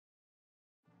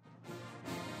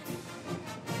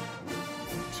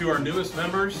To our newest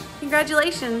members,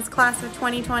 congratulations, class of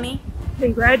 2020.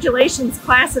 Congratulations,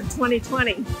 class of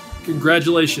 2020.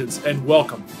 Congratulations and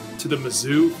welcome to the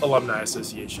Mizzou Alumni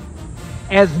Association.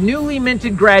 As newly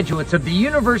minted graduates of the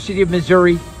University of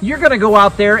Missouri, you're going to go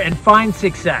out there and find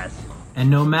success.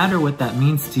 And no matter what that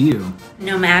means to you,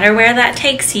 no matter where that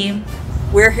takes you,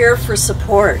 we're here for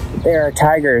support. There are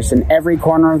Tigers in every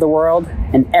corner of the world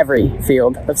and every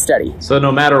field of study. So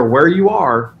no matter where you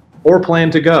are or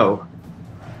plan to go,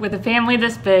 with a family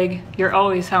this big, you're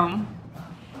always home.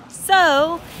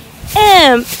 So,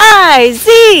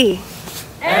 M-I-Z!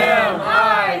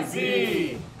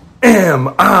 M-I-Z!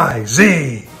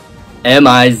 M-I-Z!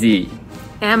 M-I-Z!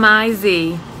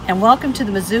 M-I-Z! And welcome to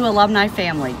the Mizzou Alumni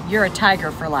family. You're a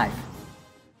Tiger for life.